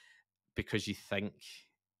 because you think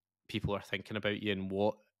people are thinking about you and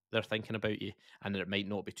what they're thinking about you, and that it might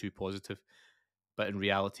not be too positive. But in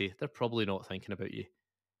reality, they're probably not thinking about you.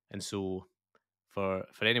 And so for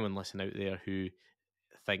anyone listening out there who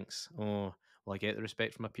thinks, oh, well, I get the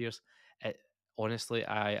respect from my peers, it, honestly,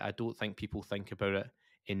 I don't think people think about it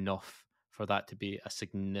enough for that to be a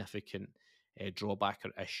significant drawback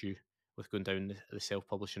or issue with going down the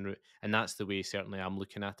self-publishing route. And that's the way certainly I'm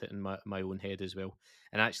looking at it in my own head as well.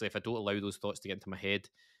 And actually, if I don't allow those thoughts to get into my head,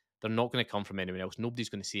 they're not going to come from anyone else. Nobody's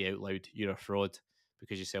going to say out loud, you're a fraud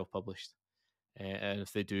because you self-published. And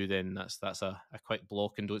if they do, then that's a quick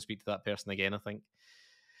block and don't speak to that person again, I think.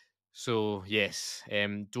 So yes,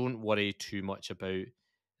 don't worry too much about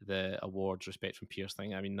the awards, respect from peers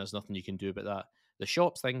thing. I mean, there's nothing you can do about that. The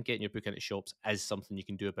shops thing, getting your book into shops, is something you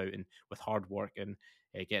can do about, and with hard work and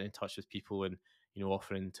getting in touch with people and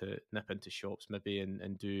offering to nip into shops maybe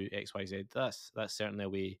and do X Y Z. That's certainly a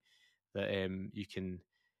way that you can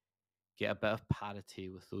get a bit of parity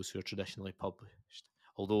with those who are traditionally published.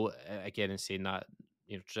 Although, again, in saying that,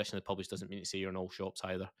 traditionally published doesn't mean to say you're in all shops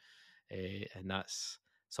either, and that's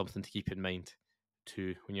something to keep in mind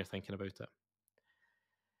too when you're thinking about it.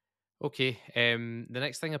 Okay, the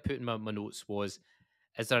next thing I put in my notes was: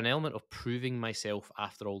 is there an element of proving myself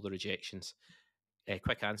after all the rejections?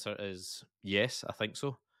 Quick answer is yes, I think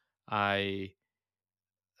so. I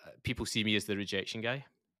People see me as the rejection guy,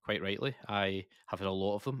 quite rightly. I have had a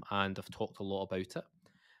lot of them, and I've talked a lot about it,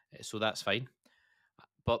 so that's fine.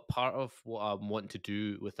 But part of what I'm wanting to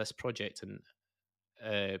do with this project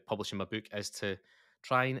and publishing my book is to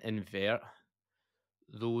try and invert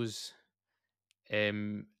those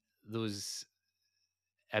um, those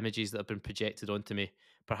images that have been projected onto me.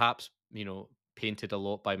 Perhaps painted a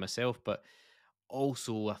lot by myself, but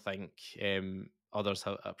also I think others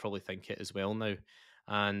probably think it as well now.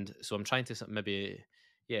 And so I'm trying to maybe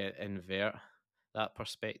invert that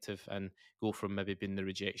perspective and go from maybe being the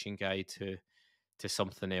rejection guy to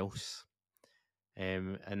something else.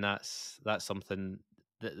 And that's something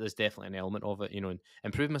that there's definitely an element of it, and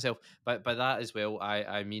improve myself. But by that as well,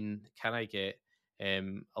 I mean, can I get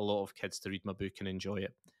a lot of kids to read my book and enjoy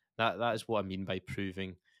it? That is what I mean by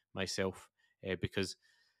proving myself, because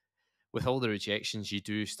with all the rejections, you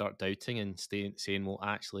do start doubting and saying, well,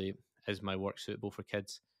 actually, is my work suitable for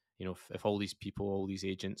kids? If all these people, all these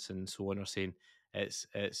agents, and so on are saying it's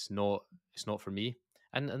not for me,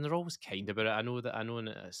 and they're always kind about it. I know, and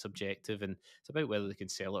it's subjective, and it's about whether they can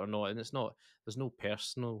sell it or not, and it's not. There's no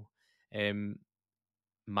personal um,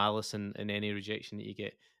 malice in any rejection that you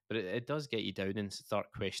get, but it does get you down and start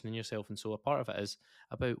questioning yourself. And so a part of it is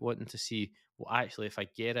about wanting to see, well, actually, if I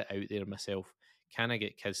get it out there myself, can I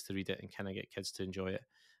get kids to read it and can I get kids to enjoy it?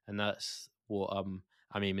 And that's what I'm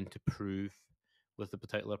aiming to prove with the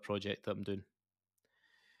particular project that I'm doing.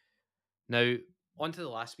 Now, on to the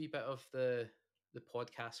last wee bit of the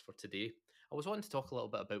podcast for today. I was wanting to talk a little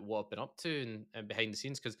bit about what I've been up to and behind the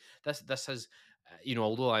scenes, because this has,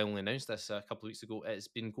 although I only announced this a couple of weeks ago, it's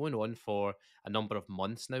been going on for a number of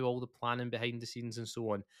months now. All the planning behind the scenes and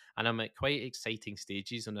so on, and I'm at quite exciting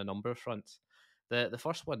stages on a number of fronts. The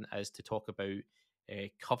first one is to talk about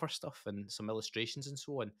cover stuff and some illustrations and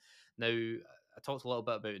so on. Now, I talked a little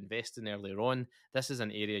bit about investing earlier on. This is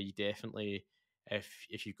an area you definitely,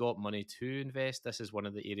 if you've got money to invest, this is one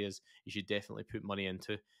of the areas you should definitely put money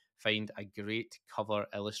into. Find a great cover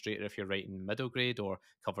illustrator if you're writing middle grade, or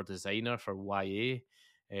cover designer for YA,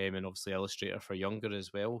 and obviously illustrator for younger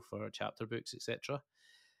as well, for chapter books, etc.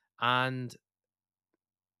 And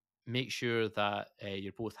make sure that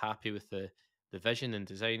you're both happy with the vision and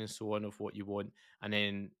design and so on of what you want, and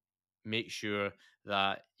then make sure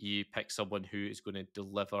that you pick someone who is going to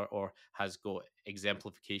deliver or has got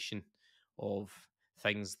exemplification of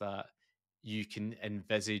things that you can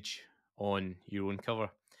envisage on your own cover.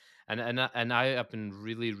 And I have been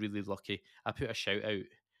really, really lucky. I put a shout out,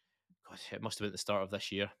 gosh, it must have been at the start of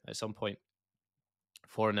this year at some point,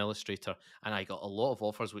 for an illustrator, and I got a lot of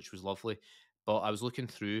offers, which was lovely. But I was looking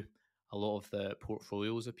through a lot of the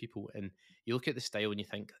portfolios of people, and you look at the style and you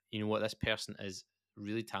think, you know what, this person is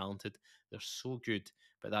really talented. They're so good,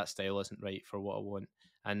 but that style isn't right for what I want.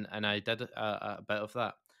 And I did a bit of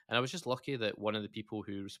that. And I was just lucky that one of the people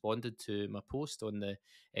who responded to my post on the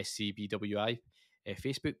SCBWI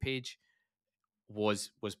Facebook page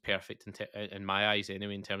was perfect in my eyes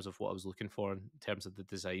anyway, in terms of what I was looking for in terms of the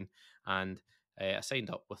design. And I signed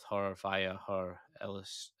up with her via her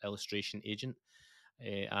illustration agent,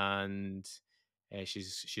 and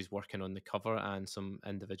She's working on the cover and some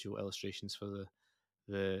individual illustrations for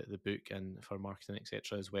the book and for marketing,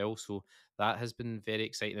 etc. as well. So that has been very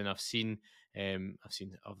exciting. And I've seen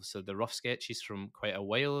obviously the rough sketches from quite a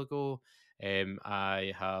while ago.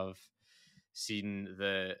 I have seen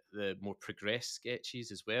the more progressed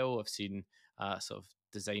sketches as well. I've seen sort of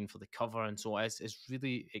design for the cover and so on. It's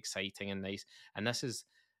really exciting and nice. And this is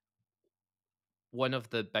one of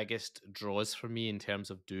the biggest draws for me in terms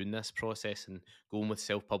of doing this process and going with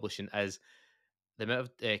self-publishing is the amount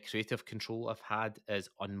of creative control I've had is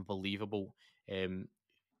unbelievable. Um,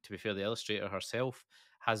 to be fair, the illustrator herself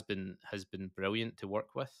has been brilliant to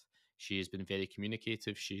work with. She has been very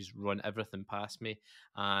communicative. She's run everything past me,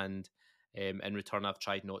 and in return, I've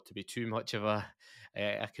tried not to be too much of a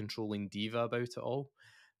controlling diva about it all.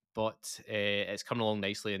 But it's coming along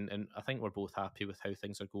nicely, and I think we're both happy with how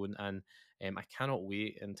things are going. And I cannot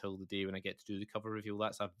wait until the day when I get to do the cover reveal.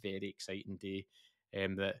 That's a very exciting day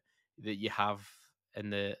that you have in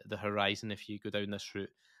the horizon if you go down this route.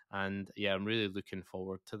 And yeah, I'm really looking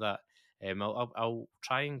forward to that. I'll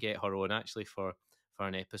try and get her on actually for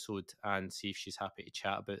an episode and see if she's happy to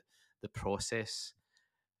chat about the process,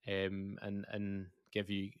 and give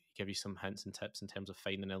you some hints and tips in terms of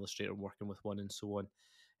finding an illustrator, working with one, and so on,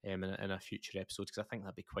 in a future episode, because I think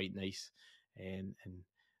that'd be quite nice. And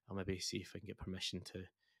I'll maybe see if I can get permission to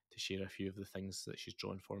share a few of the things that she's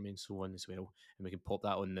drawn for me and so on as well, and we can pop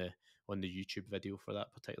that on the YouTube video for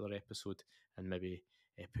that particular episode, and maybe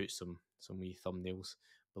put some wee thumbnails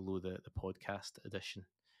below the podcast edition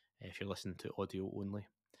if you're listening to audio only.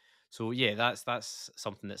 So yeah, that's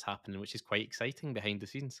something that's happening, which is quite exciting behind the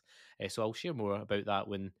scenes. So I'll share more about that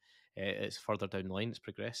when it's further down the line. It's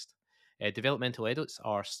progressed. Developmental edits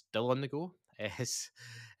are still on the go. It's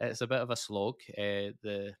a bit of a slog.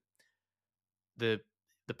 The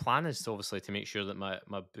the plan is obviously to make sure that my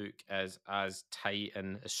book is as tight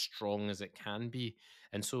and as strong as it can be,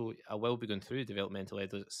 and so I will be going through developmental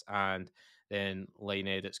edits and then line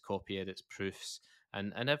edits, copy edits, proofs,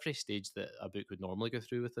 and every stage that a book would normally go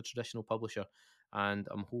through with a traditional publisher. And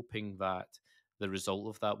I'm hoping that the result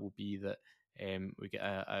of that will be that we get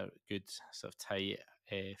a good sort of tight,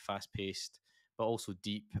 fast paced, but also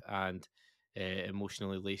deep and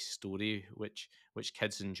emotionally laced story, which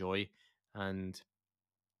kids enjoy and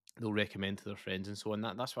they'll recommend to their friends and so on.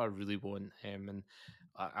 That's what I really want. And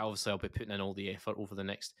obviously I'll be putting in all the effort over the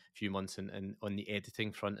next few months and on the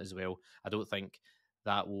editing front as well. I don't think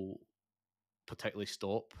that will particularly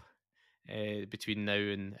stop between now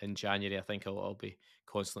and January. I think I'll be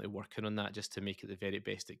constantly working on that just to make it the very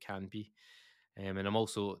best it can be. And I'm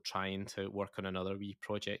also trying to work on another wee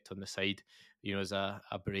project on the side, as a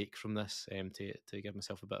break from this, to give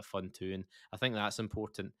myself a bit of fun too. And I think that's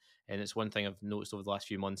important. And it's one thing I've noticed over the last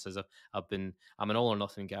few months is I'm an all or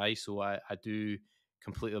nothing guy, so I do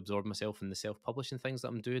completely absorb myself in the self publishing things that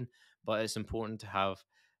I'm doing. But it's important to have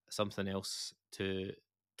something else to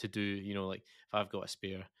do. Like if I've got a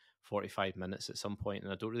spare 45 minutes at some point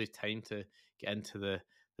and I don't really have time to get into the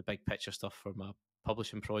big picture stuff for my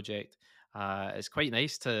publishing project, it's quite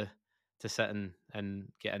nice to sit and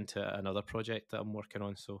get into another project that I'm working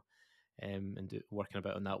on. So and working a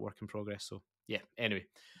bit on that work in progress. So yeah. Anyway,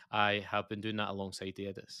 I have been doing that alongside the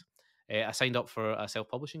edits. I signed up for a self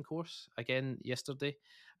publishing course again yesterday.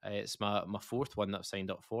 It's my fourth one that I've signed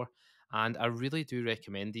up for, and I really do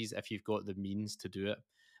recommend these if you've got the means to do it.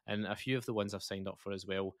 And a few of the ones I've signed up for as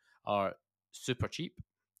well are super cheap,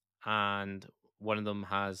 and one of them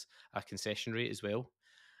has a concession rate as well.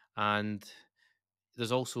 And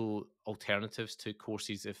there's also alternatives to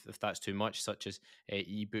courses if that's too much, such as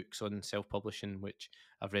ebooks on self-publishing, which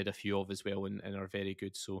I've read a few of as well and are very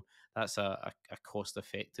good. So that's a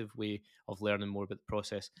cost-effective way of learning more about the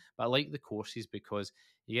process. But I like the courses because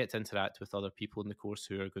you get to interact with other people in the course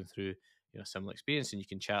who are going through similar experience, and you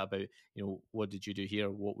can chat about what did you do here,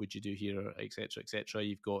 what would you do here, etc., etc.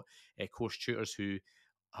 You've got course tutors who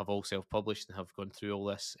have all self-published and have gone through all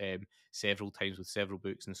this several times with several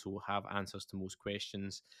books, and so have answers to most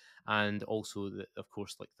questions. And also, of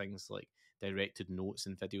course, like things like directed notes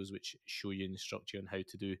and videos which show you and instruct you on how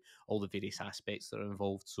to do all the various aspects that are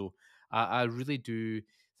involved. So I really do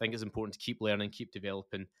think it's important to keep learning, keep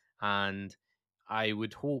developing, and I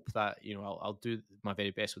would hope that I'll do my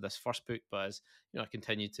very best with this first book, but as I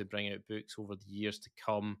continue to bring out books over the years to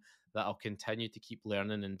come, that I'll continue to keep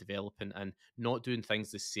learning and developing and not doing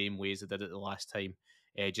things the same way as I did it the last time,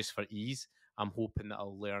 just for ease. I'm hoping that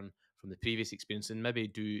I'll learn from the previous experience and maybe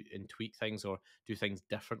do and tweak things or do things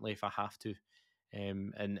differently if I have to,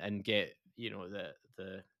 and get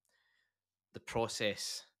the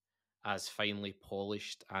process as finely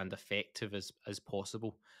polished and effective as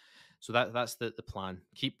possible. So that's the plan.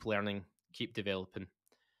 Keep learning, keep developing,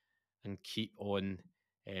 and keep on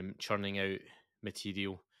churning out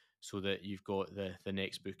material so that you've got the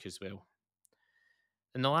next book as well.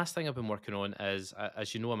 And the last thing I've been working on is,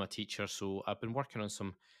 as you know, I'm a teacher, so I've been working on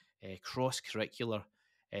some cross curricular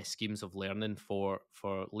schemes of learning for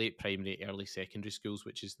late primary, early secondary schools,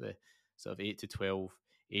 which is the sort of 8 to 12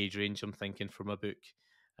 age range. I'm thinking for my book,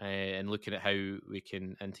 and looking at how we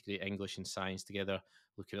can integrate English and science together.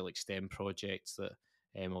 Looking at like STEM projects that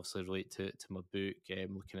obviously relate to my book.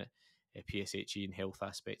 Looking at PSHE and health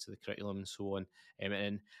aspects of the curriculum and so on.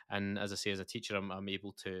 And as I say, as a teacher, I'm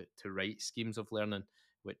able to write schemes of learning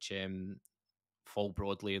which fall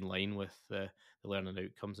broadly in line with the learning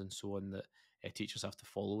outcomes and so on that teachers have to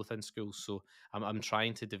follow within schools. So I'm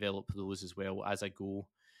trying to develop those as well as I go,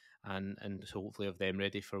 and hopefully have them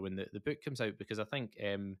ready for when the book comes out. Because I think,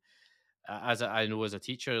 as I know as a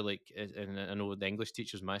teacher, like, and I know the English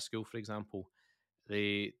teachers in my school, for example,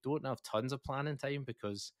 they don't have tons of planning time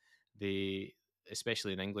because they,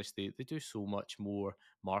 especially in English, they do so much more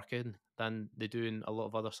marking than they do in a lot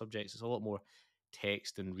of other subjects. It's a lot more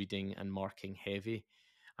text and reading and marking heavy.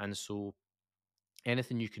 And so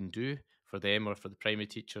anything you can do for them or for the primary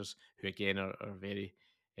teachers, who again are very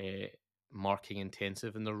uh, marking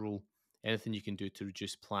intensive in their role, anything you can do to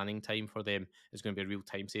reduce planning time for them is going to be a real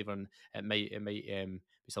time saver, and it might be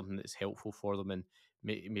something that's helpful for them, and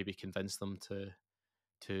maybe convince them to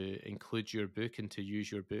include your book and to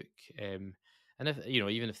use your book. And if you know,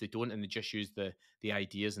 even if they don't, and they just use the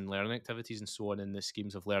ideas and learning activities and so on in the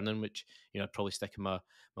schemes of learning, which I'd probably stick in my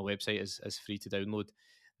website as free to download,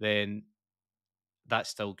 then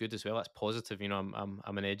that's still good as well. That's positive. I'm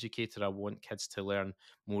an educator. I want kids to learn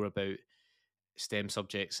more about STEM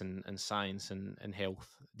subjects and science and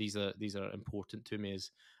health. These are important to me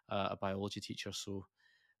as a biology teacher. So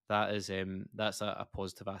that's a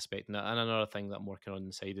positive aspect, and another thing that I'm working on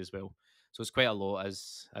the side as well. So it's quite a lot,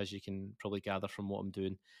 as you can probably gather from what I'm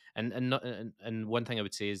doing. And one thing I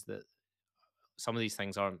would say is that some of these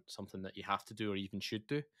things aren't something that you have to do or even should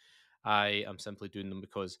do. I am simply doing them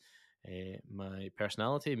because my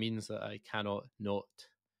personality means that I cannot not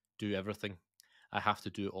do everything. I have to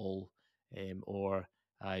do it all, or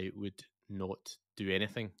I would not do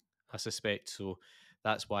anything, I suspect. So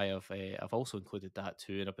that's why I've also included that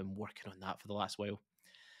too, and I've been working on that for the last while.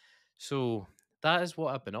 So that is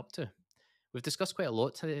what I've been up to. We've discussed quite a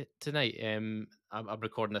lot tonight. I'm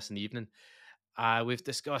recording this in the evening. We've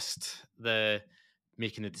discussed the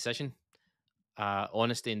making the decision,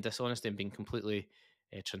 honesty and dishonesty, and being completely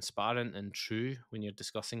transparent and true when you're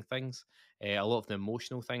discussing things. A lot of the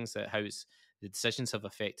emotional things, that the decisions have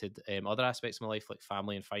affected other aspects of my life, like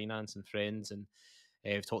family and finance and friends. And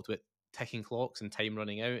we've talked about ticking clocks and time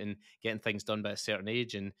running out and getting things done by a certain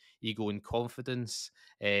age, and ego and confidence,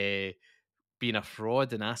 being a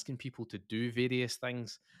fraud and asking people to do various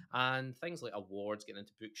things, and things like awards, getting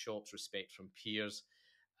into bookshops, respect from peers,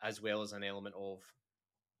 as well as an element of,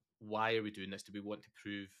 why are we doing this? Do we want to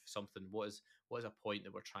prove something? What is a point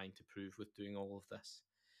that we're trying to prove with doing all of this?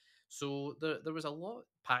 So there was a lot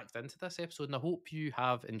packed into this episode, and I hope you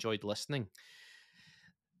have enjoyed listening.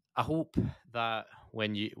 I hope that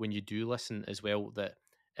when you do listen as well, that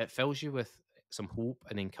it fills you with some hope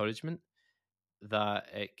and encouragement, that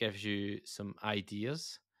it gives you some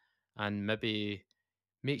ideas, and maybe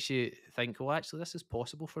makes you think, well, actually, this is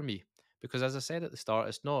possible for me. Because as I said at the start,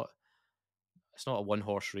 it's not a one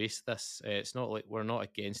horse race. It's not like we're not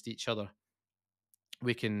against each other.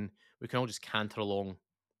 We can all just canter along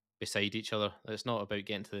beside each other. It's not about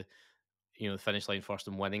getting to the finish line first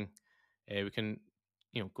and winning. We can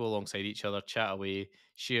go alongside each other, chat away,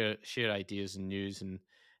 share ideas and news, and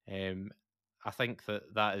um, I think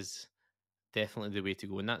that is definitely the way to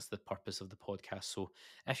go, and that's the purpose of the podcast. So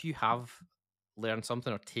if you have learned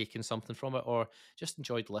something or taken something from it, or just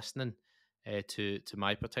enjoyed listening to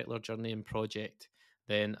my particular journey and project,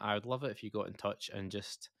 then I would love it if you got in touch and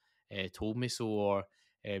just told me so, or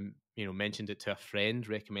mentioned it to a friend,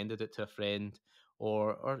 recommended it to a friend,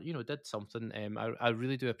 or did something. I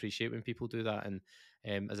really do appreciate when people do that.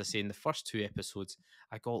 And as I say, in the first two episodes,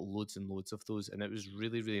 I got loads and loads of those, and it was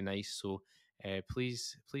really, really nice. So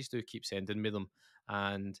please do keep sending me them.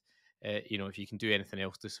 And if you can do anything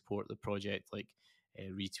else to support the project, like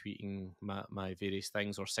retweeting my various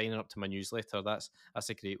things or signing up to my newsletter, that's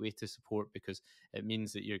a great way to support, because it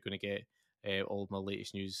means that you're going to get all of my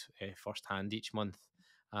latest news firsthand each month,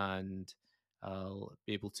 and I'll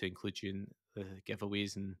be able to include you in the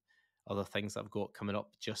giveaways and other things that I've got coming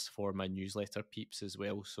up just for my newsletter peeps as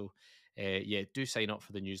well. So yeah, do sign up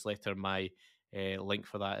for the newsletter. My Link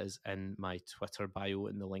for that is in my Twitter bio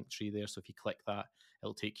in the link tree there. So if you click that,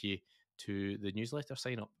 it'll take you to the newsletter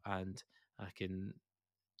sign up, and I can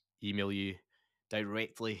email you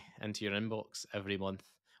directly into your inbox every month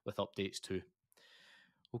with updates too.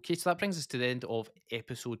 Okay, so that brings us to the end of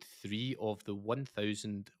episode 3 of the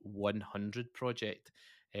 1100 project.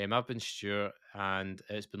 I've been Stuart, and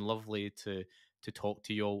it's been lovely to talk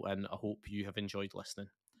to you all, and I hope you have enjoyed listening.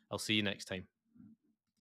 I'll see you next time.